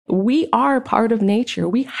We are part of nature.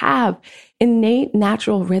 We have innate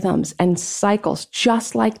natural rhythms and cycles,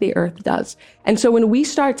 just like the earth does. And so when we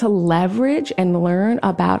start to leverage and learn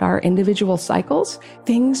about our individual cycles,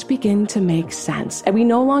 things begin to make sense. And we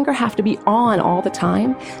no longer have to be on all the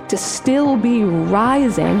time to still be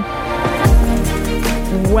rising.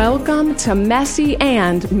 Welcome to Messy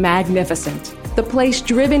and Magnificent, the place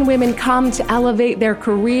driven women come to elevate their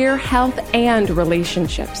career, health, and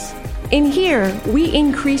relationships. In here, we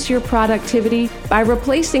increase your productivity by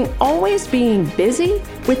replacing always being busy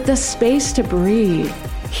with the space to breathe.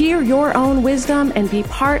 Hear your own wisdom and be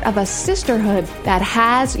part of a sisterhood that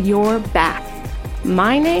has your back.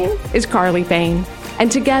 My name is Carly Fain,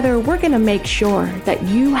 and together we're going to make sure that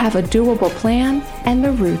you have a doable plan and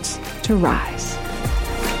the roots to rise.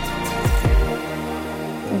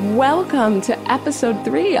 Welcome to episode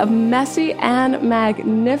 3 of Messy and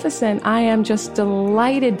Magnificent. I am just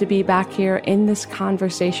delighted to be back here in this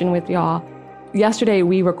conversation with y'all. Yesterday,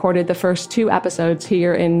 we recorded the first 2 episodes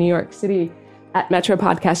here in New York City at Metro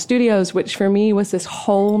Podcast Studios, which for me was this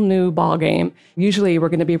whole new ballgame. Usually, we're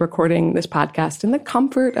going to be recording this podcast in the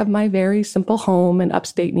comfort of my very simple home in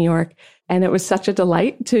upstate New York. And it was such a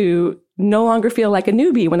delight to no longer feel like a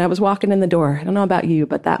newbie when I was walking in the door. I don't know about you,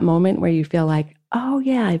 but that moment where you feel like, oh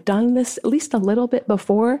yeah, I've done this at least a little bit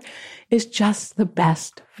before is just the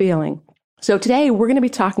best feeling. So today we're going to be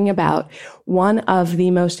talking about one of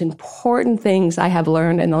the most important things I have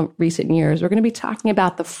learned in the recent years. We're going to be talking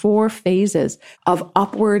about the 4 phases of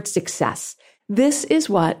upward success. This is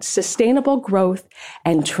what sustainable growth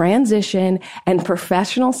and transition and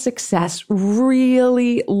professional success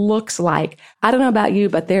really looks like. I don't know about you,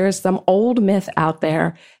 but there is some old myth out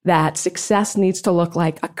there that success needs to look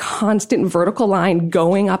like a constant vertical line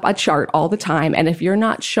going up a chart all the time. And if you're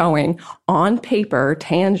not showing on paper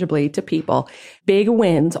tangibly to people big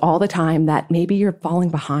wins all the time, that maybe you're falling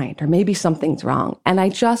behind or maybe something's wrong. And I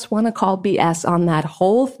just want to call BS on that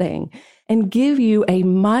whole thing and give you a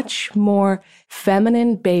much more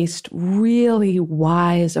feminine-based, really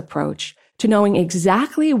wise approach to knowing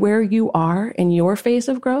exactly where you are in your phase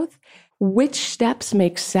of growth, which steps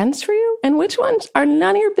make sense for you, and which ones are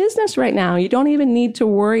none of your business right now. You don't even need to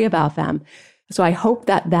worry about them. So I hope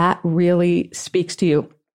that that really speaks to you.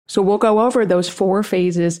 So we'll go over those 4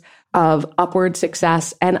 phases of upward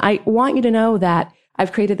success. And I want you to know that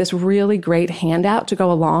I've created this really great handout to go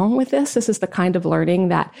along with this. This is the kind of learning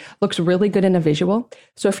that looks really good in a visual.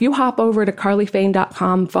 So if you hop over to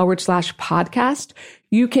carlyfain.com/podcast,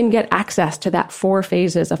 you can get access to that 4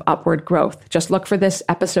 phases of upward growth. Just look for this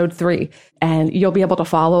episode 3 and you'll be able to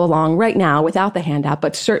follow along right now without the handout,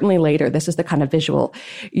 but certainly later. This is the kind of visual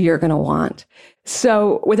you're going to want.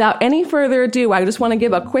 So without any further ado, I just want to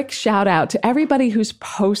give a quick shout out to everybody who's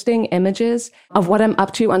posting images of what I'm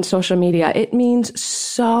up to on social media. It means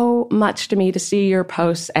so much to me to see your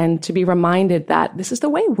posts and to be reminded that this is the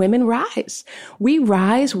way women rise. We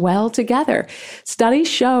rise well together. Studies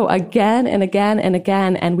show again and again and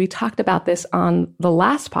again, and we talked about this on the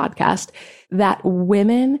last podcast, that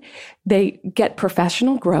women, they get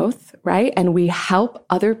professional growth, right? And we help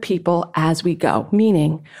other people as we go.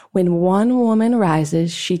 Meaning, when one woman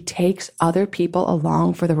rises, she takes other people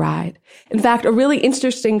along for the ride. In fact, a really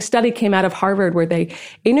interesting study came out of Harvard where they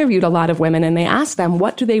interviewed a lot of women and they asked them,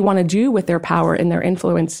 what do they want to do with their power and their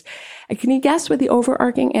influence? And can you guess what the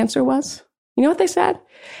overarching answer was? You know what they said?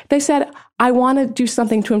 They said, I want to do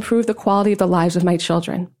something to improve the quality of the lives of my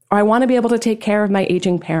children. Or I want to be able to take care of my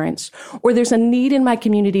aging parents. Or there's a need in my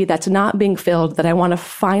community that's not being filled that I want to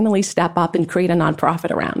finally step up and create a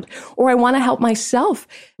nonprofit around. Or I want to help myself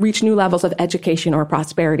reach new levels of education or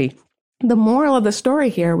prosperity. The moral of the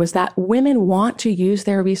story here was that women want to use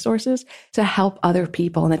their resources to help other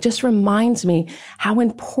people. And it just reminds me how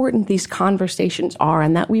important these conversations are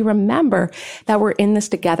and that we remember that we're in this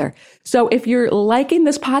together. So if you're liking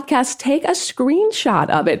this podcast, take a screenshot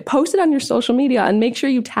of it, post it on your social media, and make sure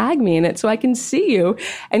you tag me in it so I can see you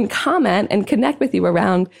and comment and connect with you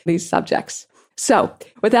around these subjects. So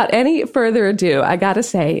without any further ado, I got to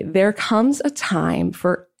say, there comes a time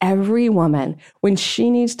for every woman when she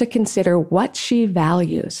needs to consider what she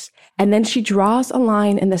values. And then she draws a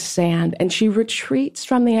line in the sand and she retreats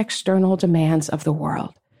from the external demands of the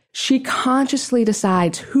world. She consciously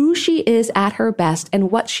decides who she is at her best and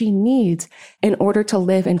what she needs in order to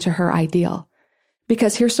live into her ideal.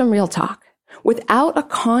 Because here's some real talk. Without a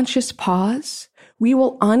conscious pause, we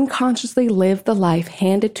will unconsciously live the life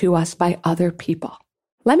handed to us by other people.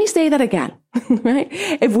 Let me say that again, right?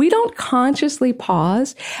 If we don't consciously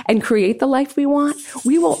pause and create the life we want,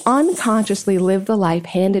 we will unconsciously live the life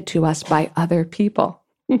handed to us by other people.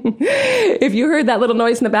 If you heard that little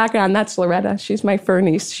noise in the background, that's Loretta. She's my fur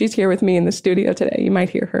niece. She's here with me in the studio today. You might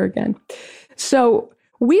hear her again. So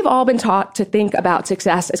we've all been taught to think about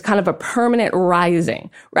success as kind of a permanent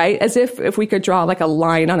rising, right? As if we could draw like a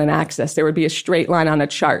line on an axis, there would be a straight line on a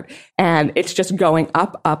chart and it's just going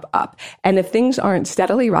up, up, up. And if things aren't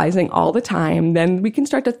steadily rising all the time, then we can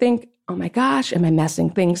start to think, oh my gosh, am I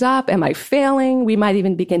messing things up? Am I failing? We might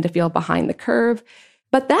even begin to feel behind the curve.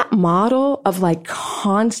 But that model of like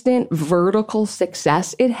constant vertical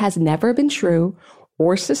success, it has never been true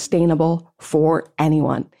or sustainable for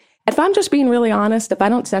anyone. If I'm just being really honest, if I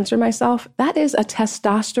don't censor myself, that is a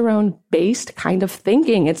testosterone-based kind of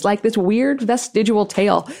thinking. It's like this weird vestigial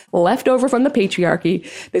tale left over from the patriarchy,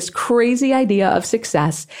 this crazy idea of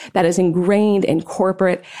success that is ingrained in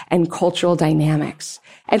corporate and cultural dynamics.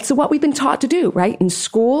 And so what we've been taught to do, right? In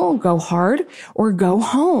school, go hard or go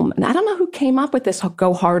home. And I don't know who came up with this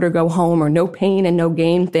go hard or go home or no pain and no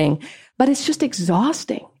gain thing, but it's just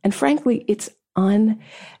exhausting. And frankly, it's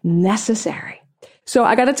unnecessary. So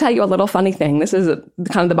I got to tell you a little funny thing. This is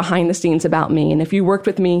kind of the behind the scenes about me. And if you worked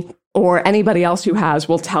with me or anybody else who has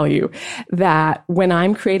will tell you that when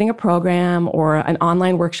I'm creating a program or an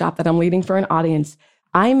online workshop that I'm leading for an audience,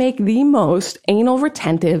 I make the most anal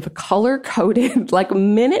retentive, color-coded, like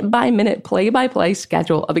minute-by-minute, play-by-play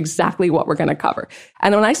schedule of exactly what we're going to cover.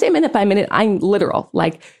 And when I say minute-by-minute, I'm literal.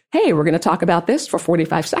 Like, hey, we're going to talk about this for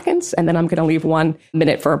 45 seconds, and then I'm going to leave 1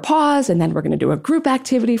 minute for a pause, and then we're going to do a group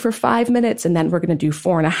activity for 5 minutes, and then we're going to do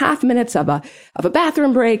 4.5 minutes of a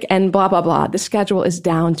bathroom break, and blah, blah, blah. The schedule is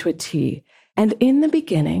down to a T. And in the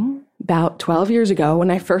beginning, about 12 years ago,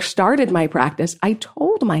 when I first started my practice, I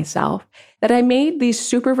told myself that I made these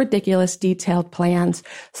super ridiculous detailed plans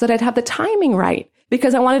so that I'd have the timing right,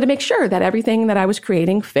 because I wanted to make sure that everything that I was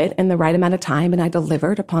creating fit in the right amount of time and I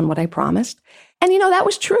delivered upon what I promised. And that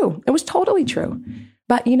was true. It was totally true.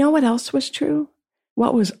 But you know what else was true?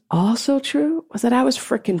 What was also true was that I was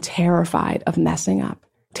freaking terrified of messing up.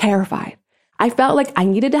 Terrified. I felt like I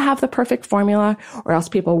needed to have the perfect formula or else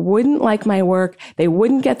people wouldn't like my work. They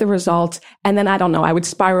wouldn't get the results. And then I don't know, I would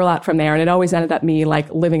spiral out from there. And it always ended up me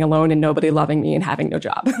like living alone and nobody loving me and having no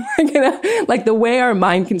job. Like the way our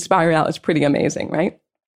mind can spiral out is pretty amazing, right?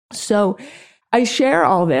 So I share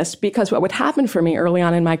all this because what would happen for me early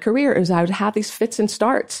on in my career is I would have these fits and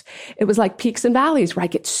starts. It was like peaks and valleys where I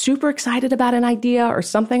get super excited about an idea or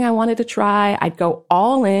something I wanted to try. I'd go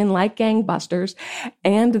all in like gangbusters.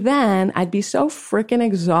 And then I'd be so freaking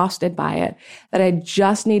exhausted by it that I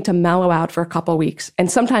just need to mellow out for a couple weeks. And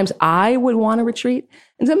sometimes I would want to retreat.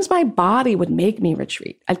 And sometimes my body would make me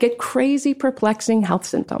retreat. I'd get crazy, perplexing health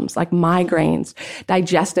symptoms like migraines,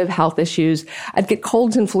 digestive health issues. I'd get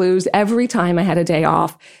colds and flus every time I had a day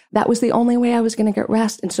off. That was the only way I was going to get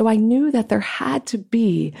rest. And so I knew that there had to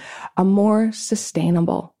be a more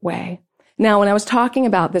sustainable way. Now, when I was talking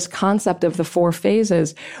about this concept of the 4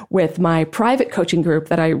 phases with my private coaching group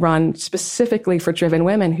that I run specifically for driven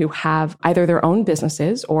women who have either their own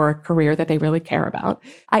businesses or a career that they really care about,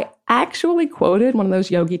 I actually quoted one of those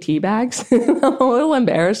Yogi tea bags. I'm a little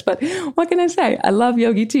embarrassed, but what can I say? I love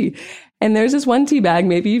Yogi tea. And there's this one tea bag,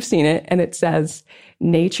 maybe you've seen it, and it says,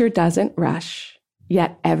 nature doesn't rush,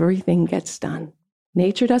 yet everything gets done.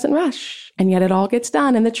 Nature doesn't rush, and yet it all gets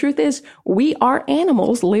done. And the truth is, we are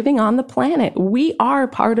animals living on the planet. We are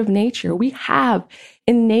part of nature. We have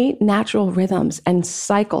innate natural rhythms and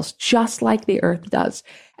cycles, just like the earth does.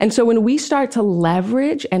 And so when we start to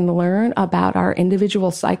leverage and learn about our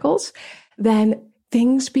individual cycles, then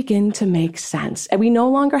things begin to make sense. And we no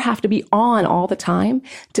longer have to be on all the time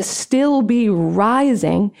to still be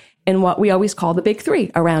rising in what we always call the big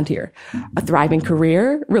 3 around here: a thriving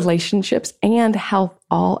career, relationships, and health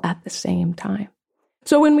all at the same time.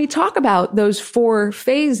 So when we talk about those 4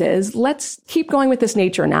 phases, let's keep going with this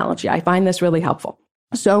nature analogy. I find this really helpful.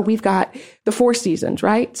 So we've got the 4 seasons,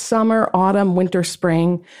 right? Summer, autumn, winter,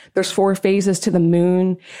 spring. There's 4 phases to the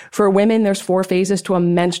moon. For women, there's 4 phases to a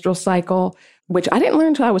menstrual cycle, which I didn't learn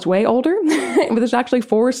until I was way older. But there's actually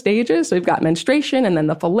 4 stages. So we've got menstruation and then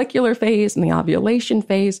the follicular phase and the ovulation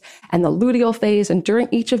phase and the luteal phase. And during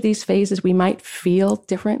each of these phases, we might feel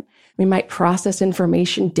different. We might process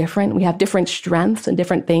information different. We have different strengths and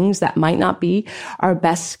different things that might not be our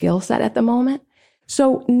best skill set at the moment.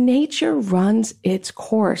 So nature runs its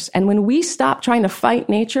course. And when we stop trying to fight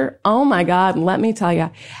nature, oh my God, let me tell you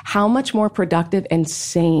how much more productive and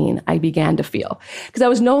sane I began to feel. Because I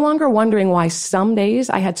was no longer wondering why some days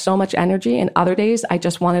I had so much energy and other days I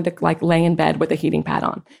just wanted to like lay in bed with a heating pad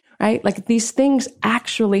on, right? Like these things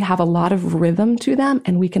actually have a lot of rhythm to them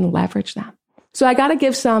and we can leverage them. So I got to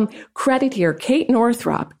give some credit here. Kate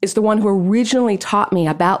Northrup is the one who originally taught me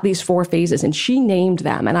about these 4 phases, and she named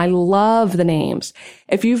them, and I love the names.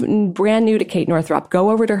 If you're brand new to Kate Northrup, go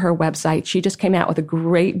over to her website. She just came out with a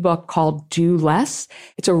great book called Do Less.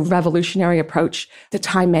 It's a revolutionary approach to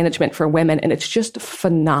time management for women, and it's just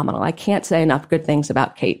phenomenal. I can't say enough good things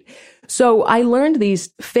about Kate. So I learned these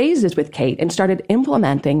phases with Kate and started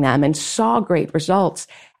implementing them and saw great results.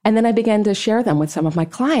 And then I began to share them with some of my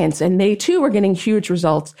clients, and they too were getting huge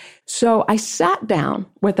results. So I sat down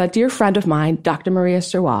with a dear friend of mine, Dr. Maria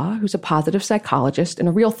Serwa, who's a positive psychologist and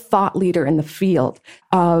a real thought leader in the field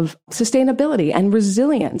of sustainability and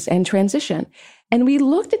resilience and transition. And we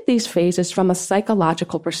looked at these phases from a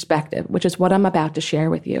psychological perspective, which is what I'm about to share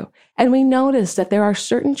with you. And we noticed that there are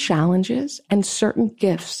certain challenges and certain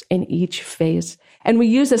gifts in each phase. And we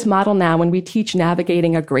use this model now when we teach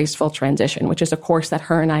navigating a graceful transition, which is a course that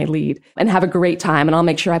her and I lead, and have a great time. And I'll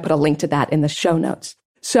make sure I put a link to that in the show notes.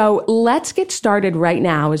 So let's get started right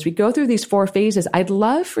now. As we go through these 4 phases, I'd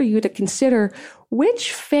love for you to consider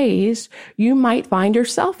which phase you might find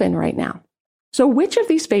yourself in right now. So which of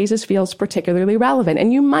these phases feels particularly relevant?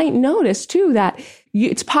 And you might notice too that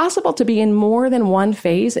it's possible to be in more than one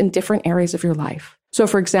phase in different areas of your life. So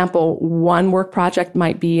for example, one work project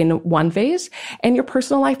might be in one phase and your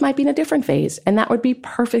personal life might be in a different phase. And that would be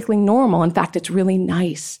perfectly normal. In fact, it's really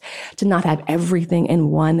nice to not have everything in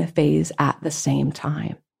one phase at the same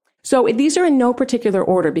time. So these are in no particular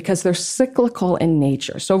order because they're cyclical in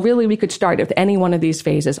nature. So really we could start with any one of these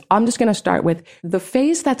phases. I'm just going to start with the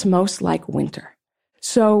phase that's most like winter.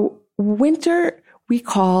 So winter we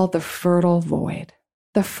call the fertile void.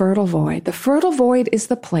 The fertile void. The fertile void is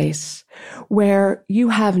the place where you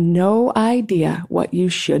have no idea what you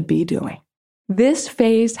should be doing. This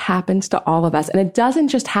phase happens to all of us, and it doesn't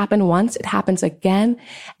just happen once, it happens again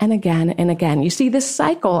and again and again. You see, this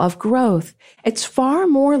cycle of growth, it's far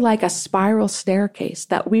more like a spiral staircase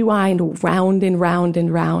that we wind round and round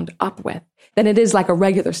and round up with than it is like a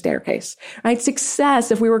regular staircase, right?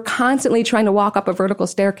 Success, if we were constantly trying to walk up a vertical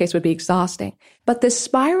staircase, would be exhausting. But this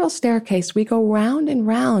spiral staircase, we go round and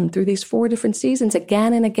round through these 4 different seasons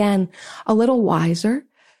again and again, a little wiser,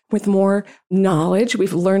 with more knowledge.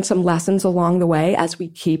 We've learned some lessons along the way as we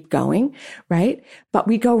keep going, right? But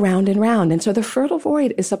we go round and round. And so the fertile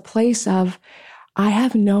void is a place of, I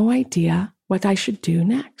have no idea what I should do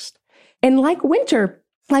next. And like winter,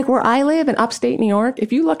 like where I live in upstate New York,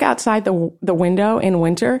 if you look outside the window in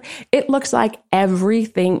winter, it looks like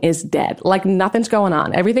everything is dead, like nothing's going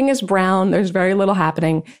on. Everything is brown. There's very little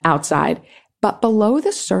happening outside. But below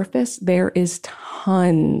the surface, there is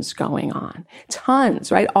tons going on.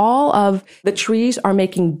 Tons, right? All of the trees are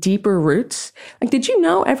making deeper roots. Like, did you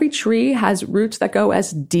know every tree has roots that go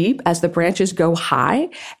as deep as the branches go high?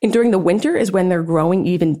 And during the winter is when they're growing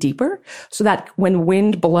even deeper, so that when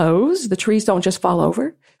wind blows, the trees don't just fall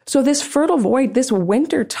over. So this fertile void, this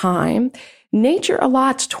winter time, nature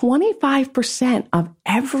allots 25% of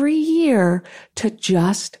every year to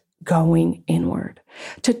just going inward,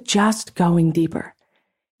 to just going deeper.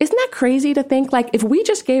 Isn't that crazy to think, like, if we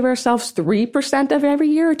just gave ourselves 3% of every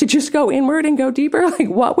year to just go inward and go deeper, like,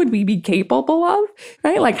 what would we be capable of,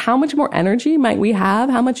 right? Like, how much more energy might we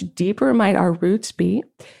have? How much deeper might our roots be?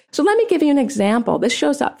 So let me give you an example. This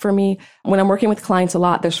shows up for me when I'm working with clients a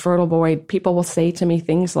lot, this fertile void. People will say to me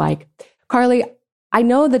things like, Carly, I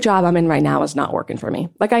know the job I'm in right now is not working for me.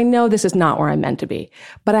 Like, I know this is not where I'm meant to be,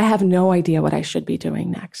 but I have no idea what I should be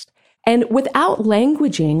doing next. And without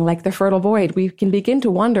languaging like the fertile void, we can begin to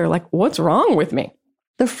wonder, like, what's wrong with me?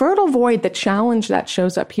 The fertile void, the challenge that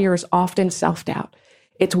shows up here is often self-doubt.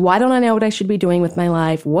 It's, why don't I know what I should be doing with my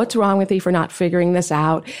life? What's wrong with me for not figuring this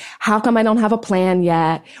out? How come I don't have a plan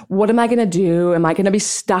yet? What am I going to do? Am I going to be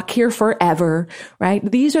stuck here forever? Right?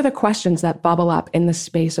 These are the questions that bubble up in the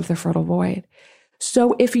space of the fertile void.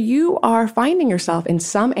 So if you are finding yourself in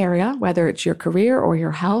some area, whether it's your career or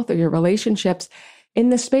your health or your relationships,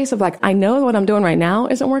 in the space of like, I know what I'm doing right now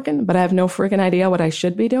isn't working, but I have no freaking idea what I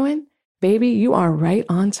should be doing, baby, you are right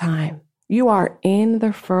on time. You are in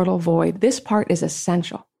the fertile void. This part is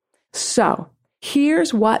essential. So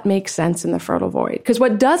here's what makes sense in the fertile void. Because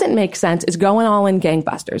what doesn't make sense is going all in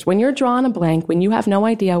gangbusters. When you're drawing a blank, when you have no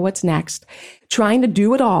idea what's next, trying to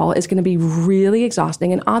do it all is going to be really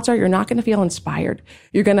exhausting. And odds are you're not going to feel inspired.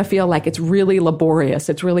 You're going to feel like it's really laborious.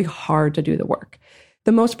 It's really hard to do the work.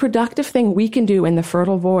 The most productive thing we can do in the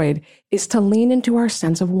fertile void is to lean into our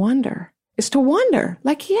sense of wonder. Is to wonder,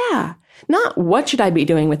 like, yeah, not what should I be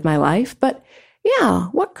doing with my life, but yeah,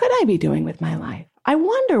 what could I be doing with my life? I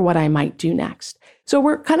wonder what I might do next. So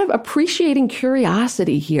we're kind of appreciating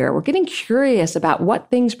curiosity here. We're getting curious about what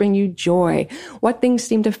things bring you joy, what things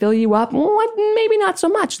seem to fill you up, what maybe not so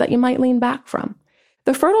much that you might lean back from.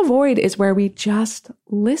 The fertile void is where we just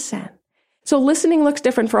listen. So listening looks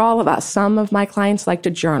different for all of us. Some of my clients like to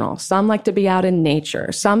journal. Some like to be out in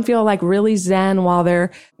nature. Some feel like really zen while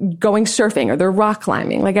they're going surfing or they're rock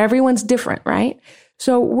climbing. Like everyone's different, right?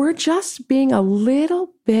 So we're just being a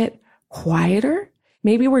little bit quieter.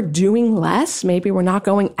 Maybe we're doing less. Maybe we're not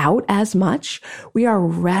going out as much. We are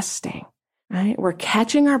resting, right? We're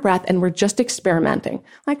catching our breath and we're just experimenting.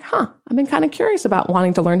 Like, I've been kind of curious about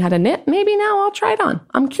wanting to learn how to knit. Maybe now I'll try it on.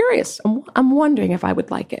 I'm curious. I'm wondering if I would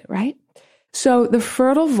like it, right? So the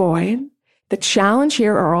fertile void, the challenge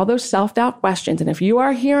here are all those self-doubt questions. And if you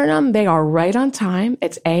are hearing them, they are right on time.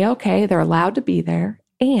 It's A-okay. They're allowed to be there.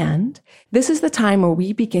 And this is the time where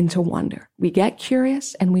we begin to wonder. We get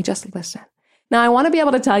curious and we just listen. Now, I want to be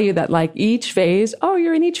able to tell you that like each phase,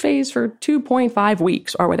 you're in each phase for 2.5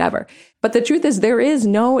 weeks or whatever. But the truth is there is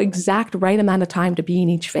no exact right amount of time to be in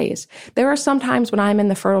each phase. There are some times when I'm in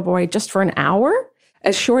the fertile void just for an hour,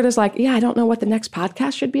 as short as like, I don't know what the next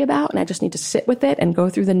podcast should be about. And I just need to sit with it and go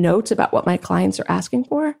through the notes about what my clients are asking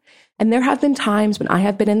for. And there have been times when I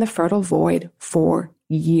have been in the fertile void for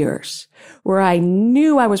years where I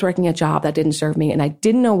knew I was working a job that didn't serve me and I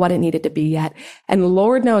didn't know what it needed to be yet. And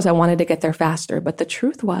Lord knows I wanted to get there faster. But the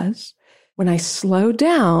truth was, when I slowed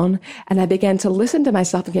down and I began to listen to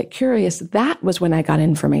myself and get curious, that was when I got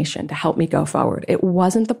information to help me go forward. It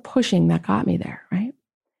wasn't the pushing that got me there, right?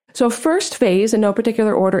 So first phase, in no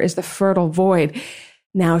particular order, is the fertile void.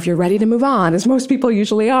 Now, if you're ready to move on, as most people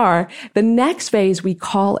usually are, the next phase we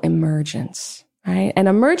call emergence, right? And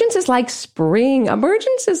emergence is like spring.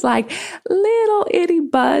 Emergence is like little itty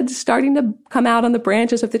buds starting to come out on the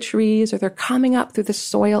branches of the trees, or they're coming up through the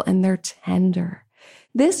soil and they're tender.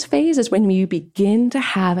 This phase is when you begin to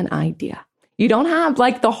have an idea. You don't have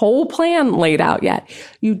like the whole plan laid out yet.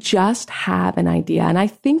 You just have an idea. And I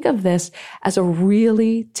think of this as a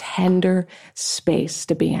really tender space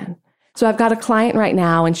to be in. So I've got a client right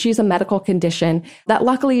now and she's a medical condition that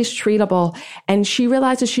luckily is treatable. And she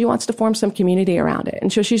realizes she wants to form some community around it.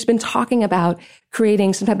 And so she's been talking about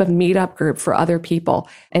creating some type of meetup group for other people.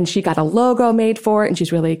 And she got a logo made for it and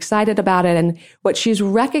she's really excited about it. And what she's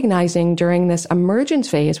recognizing during this emergence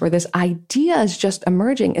phase where this idea is just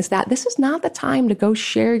emerging is that this is not the time to go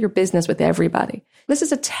share your business with everybody. This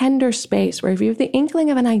is a tender space where if you have the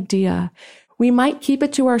inkling of an idea, we might keep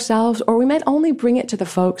it to ourselves, or we might only bring it to the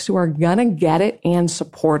folks who are gonna get it and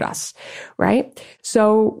support us, right?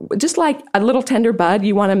 So just like a little tender bud,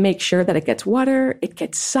 you wanna make sure that it gets water, it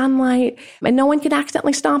gets sunlight, and no one can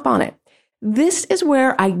accidentally stomp on it. This is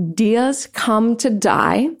where ideas come to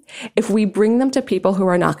die if we bring them to people who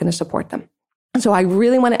are not gonna support them. And so I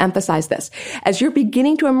really want to emphasize this. As you're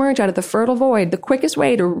beginning to emerge out of the fertile void, the quickest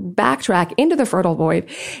way to backtrack into the fertile void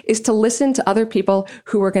is to listen to other people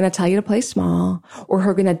who are going to tell you to play small or who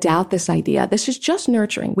are going to doubt this idea. This is just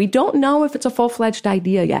nurturing. We don't know if it's a full-fledged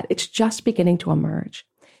idea yet. It's just beginning to emerge.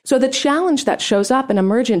 So the challenge that shows up in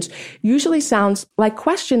emergence usually sounds like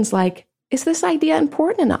questions like, is this idea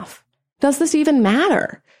important enough? Does this even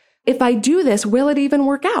matter? If I do this, will it even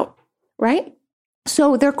work out? Right?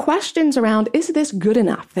 So there are questions around, is this good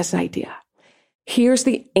enough, this idea? Here's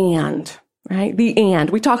the and, right? The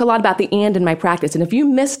and. We talk a lot about the and in my practice. And if you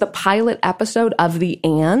missed the pilot episode of the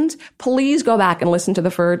and, please go back and listen to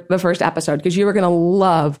the first episode because you are going to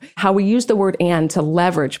love how we use the word and to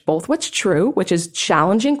leverage both what's true, which is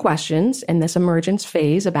challenging questions in this emergence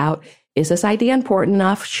phase about, is this idea important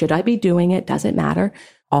enough? Should I be doing it? Does it matter?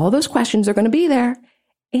 All those questions are going to be there.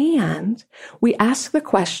 And we ask the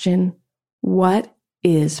question, what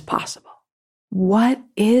is possible? What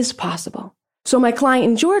is possible? So my client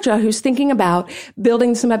in Georgia, who's thinking about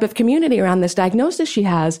building some type of community around this diagnosis she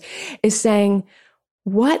has, is saying,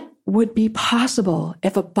 what would be possible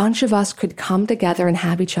if a bunch of us could come together and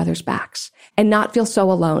have each other's backs and not feel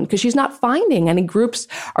so alone? Because she's not finding any groups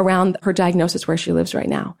around her diagnosis where she lives right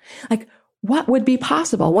now. Like, what would be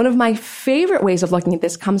possible? One of my favorite ways of looking at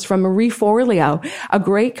this comes from Marie Forleo, a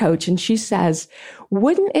great coach. And she says,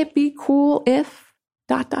 wouldn't it be cool if ...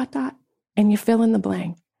 and you fill in the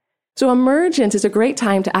blank. So emergence is a great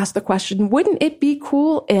time to ask the question, wouldn't it be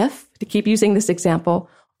cool if, to keep using this example,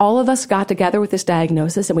 all of us got together with this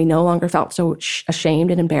diagnosis and we no longer felt so ashamed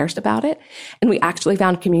and embarrassed about it, and we actually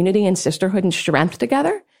found community and sisterhood and strength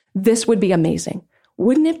together? This would be amazing.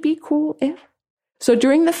 Wouldn't it be cool if? So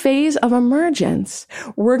during the phase of emergence,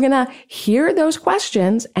 we're going to hear those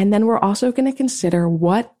questions, and then we're also going to consider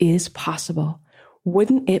what is possible.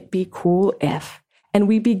 Wouldn't it be cool if? and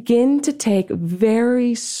we begin to take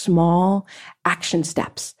very small action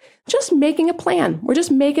steps. Just making a plan. We're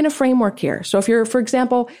just making a framework here. So if you're, for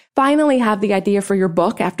example, finally have the idea for your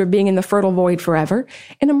book after being in the fertile void forever,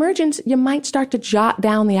 in Emergence, you might start to jot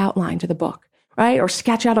down the outline to the book, right? Or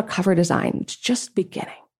sketch out a cover design. It's just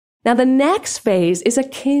beginning. Now, the next phase is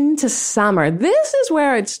akin to summer. This is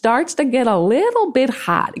where it starts to get a little bit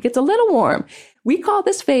hot. It gets a little warm. We call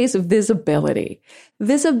this phase visibility.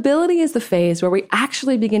 Visibility is the phase where we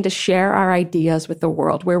actually begin to share our ideas with the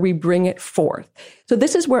world, where we bring it forth. So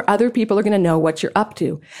this is where other people are going to know what you're up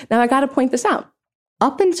to. Now, I got to point this out.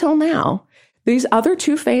 Up until now, these other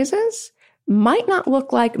two phases might not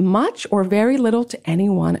look like much or very little to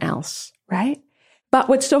anyone else, right? But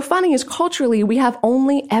what's so funny is culturally, we have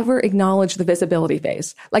only ever acknowledged the visibility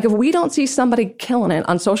phase. Like if we don't see somebody killing it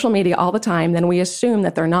on social media all the time, then we assume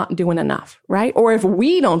that they're not doing enough, right? Or if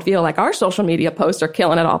we don't feel like our social media posts are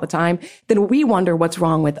killing it all the time, then we wonder what's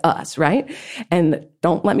wrong with us, right? And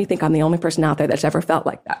don't let me think I'm the only person out there that's ever felt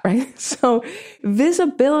like that, right? So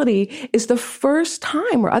visibility is the first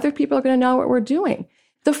time where other people are going to know what we're doing.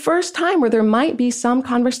 The first time where there might be some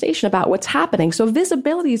conversation about what's happening. So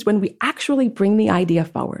visibility is when we actually bring the idea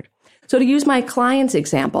forward. So to use my client's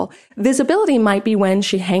example, visibility might be when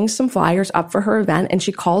she hangs some flyers up for her event and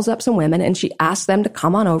she calls up some women and she asks them to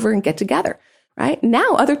come on over and get together, right?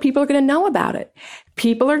 Now other people are going to know about it.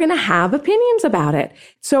 People are going to have opinions about it.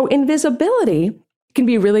 So in visibility, it can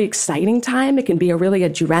be a really exciting time. It can be a really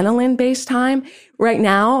adrenaline-based time. Right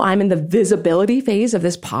now, I'm in the visibility phase of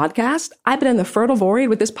this podcast. I've been in the fertile void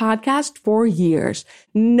with this podcast for years,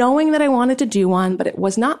 knowing that I wanted to do one, but it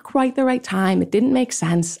was not quite the right time. It didn't make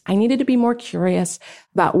sense. I needed to be more curious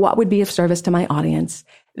about what would be of service to my audience.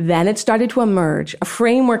 Then it started to emerge. A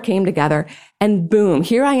framework came together and boom,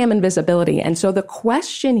 here I am in visibility. And so the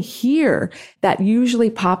question here that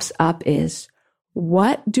usually pops up is,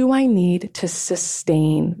 what do I need to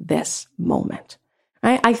sustain this moment?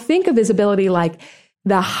 Right? I think of visibility like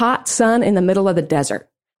the hot sun in the middle of the desert.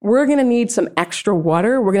 We're going to need some extra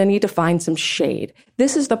water. We're going to need to find some shade.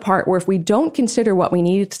 This is the part where if we don't consider what we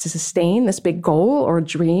need to sustain this big goal or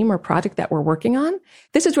dream or project that we're working on,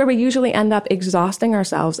 this is where we usually end up exhausting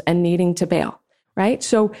ourselves and needing to bail, right?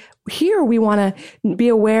 So here we want to be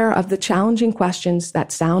aware of the challenging questions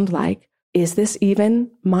that sound like, is this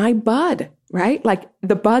even my bud? Right? Like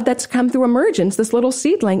the bud that's come through emergence, this little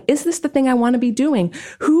seedling, is this the thing I want to be doing?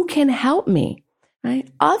 Who can help me? Right?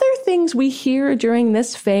 Other things we hear during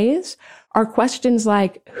this phase are questions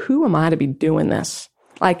like, who am I to be doing this?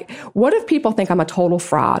 Like, what if people think I'm a total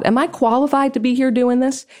fraud? Am I qualified to be here doing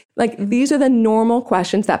this? Like, these are the normal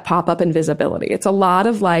questions that pop up in visibility. It's a lot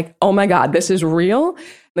of like, oh my God, this is real.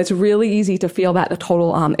 It's really easy to feel that a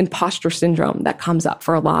total imposter syndrome that comes up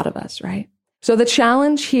for a lot of us, right? So the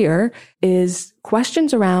challenge here is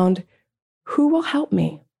questions around who will help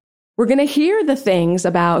me? We're going to hear the things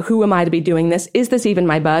about who am I to be doing this? Is this even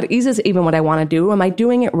my bud? Is this even what I want to do? Am I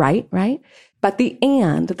doing it right? Right? But the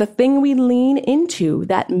thing we lean into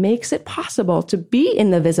that makes it possible to be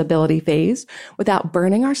in the visibility phase without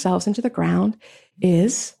burning ourselves into the ground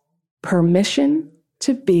is permission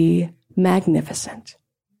to be magnificent.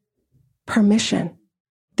 Permission.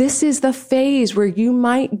 This is the phase where you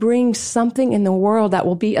might bring something in the world that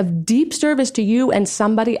will be of deep service to you and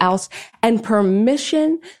somebody else, and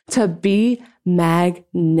permission to be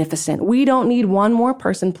magnificent. We don't need one more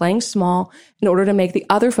person playing small in order to make the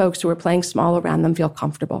other folks who are playing small around them feel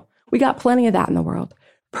comfortable. We got plenty of that in the world.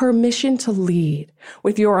 Permission to lead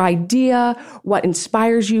with your idea, what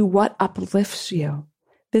inspires you, what uplifts you.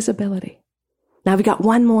 Visibility. Now we got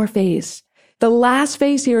one more phase. The last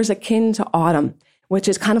phase here is akin to autumn, which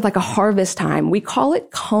is kind of like a harvest time. We call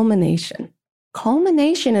it culmination.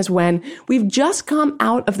 Culmination is when we've just come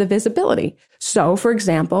out of the visibility. So, for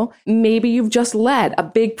example, maybe you've just led a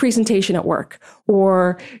big presentation at work,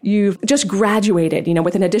 or you've just graduated,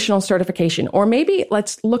 with an additional certification, or maybe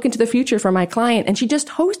let's look into the future for my client and she just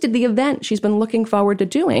hosted the event she's been looking forward to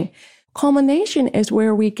doing. Culmination is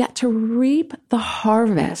where we get to reap the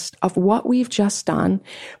harvest of what we've just done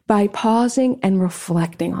by pausing and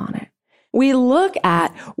reflecting on it. We look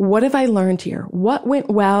at what have I learned here? What went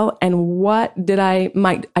well and what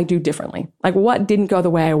might I do differently? Like what didn't go the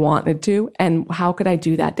way I wanted to and how could I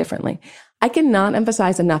do that differently? I cannot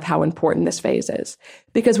emphasize enough how important this phase is,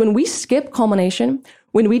 because when we skip culmination,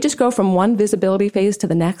 when we just go from one visibility phase to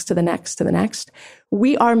the next, to the next, to the next,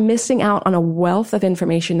 we are missing out on a wealth of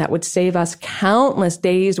information that would save us countless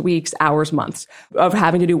days, weeks, hours, months of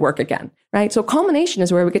having to do work again, right? So culmination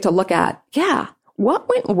is where we get to look at, what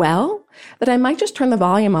went well that I might just turn the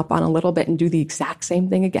volume up on a little bit and do the exact same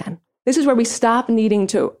thing again. This is where we stop needing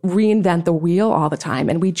to reinvent the wheel all the time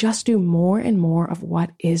and we just do more and more of what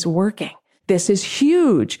is working. This is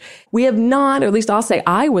huge. We have not, or at least I'll say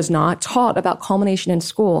I was not, taught about culmination in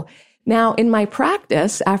school. Now, in my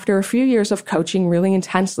practice, after a few years of coaching really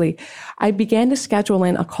intensely, I began to schedule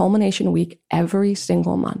in a culmination week every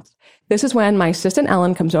single month. This is when my assistant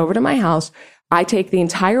Ellen comes over to my house. I take the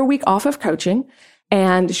entire week off of coaching.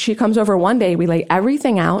 And she comes over one day, we lay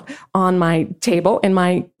everything out on my table in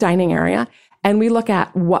my dining area, and we look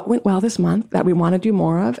at what went well this month that we want to do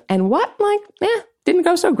more of, and what didn't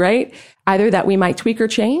go so great, either that we might tweak or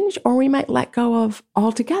change, or we might let go of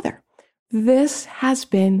altogether. This has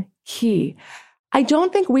been key. I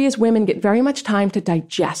don't think we as women get very much time to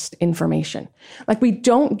digest information. Like we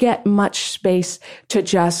don't get much space to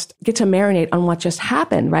just get to marinate on what just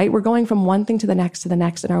happened, right? We're going from one thing to the next,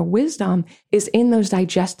 and our wisdom is in those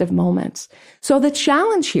digestive moments. So the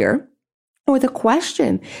challenge here, or the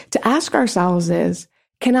question to ask ourselves is,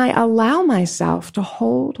 can I allow myself to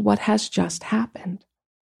hold what has just happened?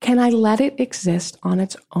 Can I let it exist on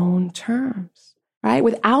its own terms, right?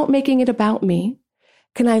 Without making it about me.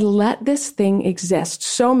 Can I let this thing exist?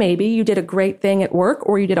 So maybe you did a great thing at work,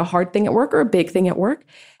 or you did a hard thing at work, or a big thing at work,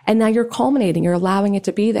 and now you're culminating, you're allowing it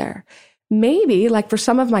to be there. Maybe, like for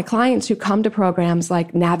some of my clients who come to programs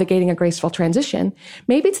like Navigating a Graceful Transition,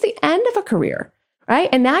 maybe it's the end of a career, right?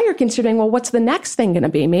 And now you're considering, well, what's the next thing going to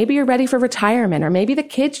be? Maybe you're ready for retirement, or maybe the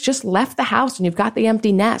kids just left the house and you've got the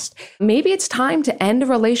empty nest. Maybe it's time to end a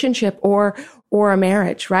relationship or a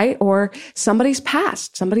marriage, right? Or somebody's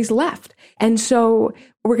passed, somebody's left. And so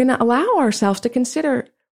we're going to allow ourselves to consider,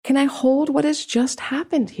 can I hold what has just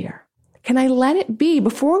happened here? Can I let it be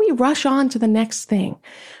before we rush on to the next thing,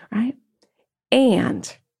 right?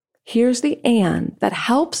 And here's the and that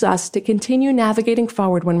helps us to continue navigating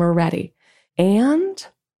forward when we're ready. And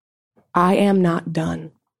I am not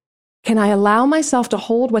done. Can I allow myself to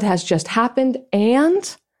hold what has just happened?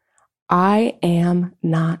 And I am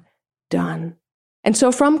not done. And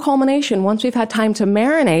so from culmination, once we've had time to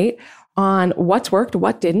marinate on what's worked,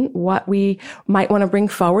 what didn't, what we might want to bring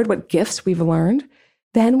forward, what gifts we've learned,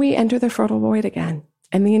 then we enter the fertile void again.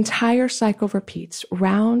 And the entire cycle repeats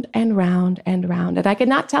round and round and round. And I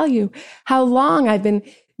cannot tell you how long I've been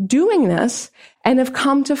doing this and have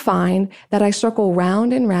come to find that I circle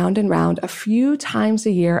round and round and round a few times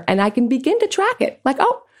a year, and I can begin to track it. Like,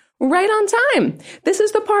 oh, right on time. This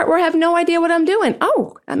is the part where I have no idea what I'm doing.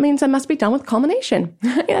 Oh, that means I must be done with culmination.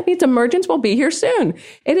 That means emergence will be here soon.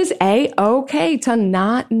 It is A-okay to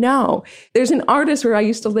not know. There's an artist where I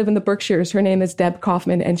used to live in the Berkshires. Her name is Deb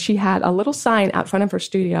Kaufman, and she had a little sign out front of her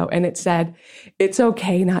studio, and it said, "It's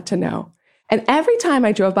okay not to know." And every time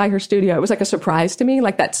I drove by her studio, it was like a surprise to me,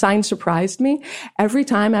 like that sign surprised me. Every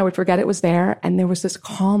time I would forget it was there, and there was this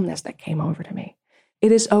calmness that came over to me.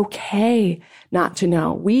 It is okay not to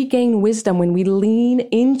know. We gain wisdom when we lean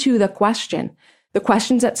into the questions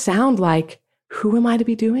that sound like, who am I to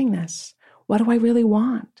be doing this? What do I really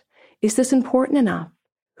want? Is this important enough?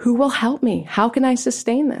 Who will help me? How can I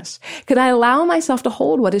sustain this? Can I allow myself to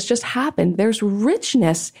hold what has just happened? There's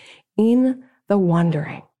richness in the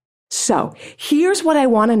wondering. So here's what I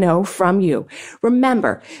want to know from you.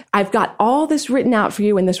 Remember, I've got all this written out for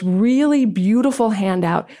you in this really beautiful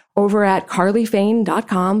handout over at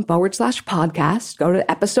carlyfane.com/podcast. Go to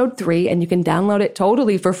episode 3 and you can download it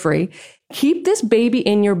totally for free. Keep this baby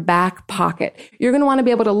in your back pocket. You're going to want to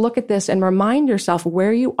be able to look at this and remind yourself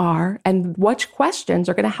where you are and which questions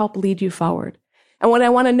are going to help lead you forward. And what I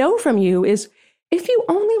want to know from you is, if you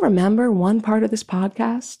only remember one part of this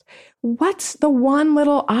podcast, what's the one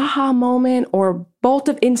little aha moment or bolt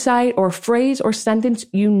of insight or phrase or sentence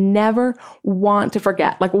you never want to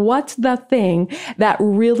forget? Like, what's the thing that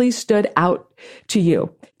really stood out to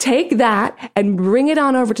you? Take that and bring it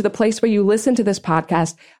on over to the place where you listen to this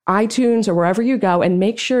podcast, iTunes or wherever you go, and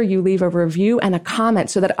make sure you leave a review and a comment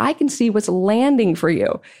so that I can see what's landing for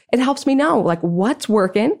you. It helps me know, like, what's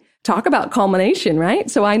working. Talk about culmination, right?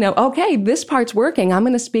 So I know, okay, this part's working. I'm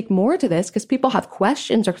going to speak more to this because people have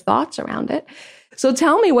questions or thoughts around it. So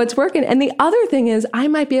tell me what's working. And the other thing is, I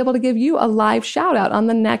might be able to give you a live shout out on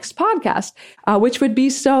the next podcast, which would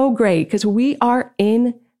be so great because we are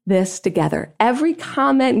in this together. Every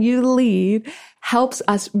comment you leave helps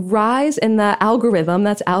us rise in the algorithm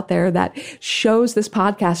that's out there that shows this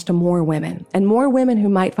podcast to more women, and more women who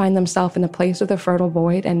might find themselves in a place of the fertile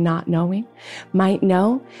void and not knowing might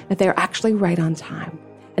know that they're actually right on time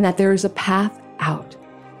and that there is a path out.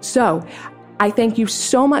 So I thank you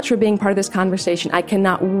so much for being part of this conversation. I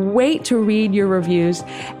cannot wait to read your reviews,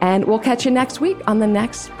 and we'll catch you next week on the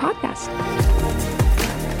next podcast.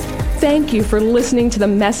 Thank you for listening to the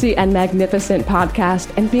Messy and Magnificent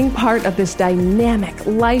podcast and being part of this dynamic,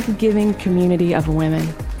 life-giving community of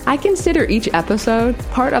women. I consider each episode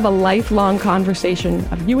part of a lifelong conversation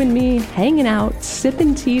of you and me hanging out,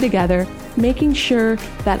 sipping tea together, making sure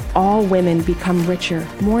that all women become richer,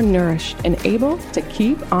 more nourished, and able to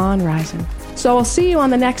keep on rising. So I'll see you on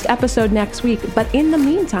the next episode next week. But in the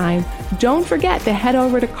meantime, don't forget to head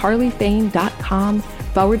over to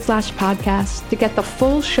carlyfane.com/podcast to get the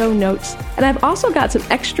full show notes. And I've also got some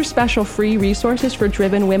extra special free resources for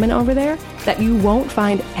driven women over there that you won't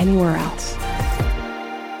find anywhere else.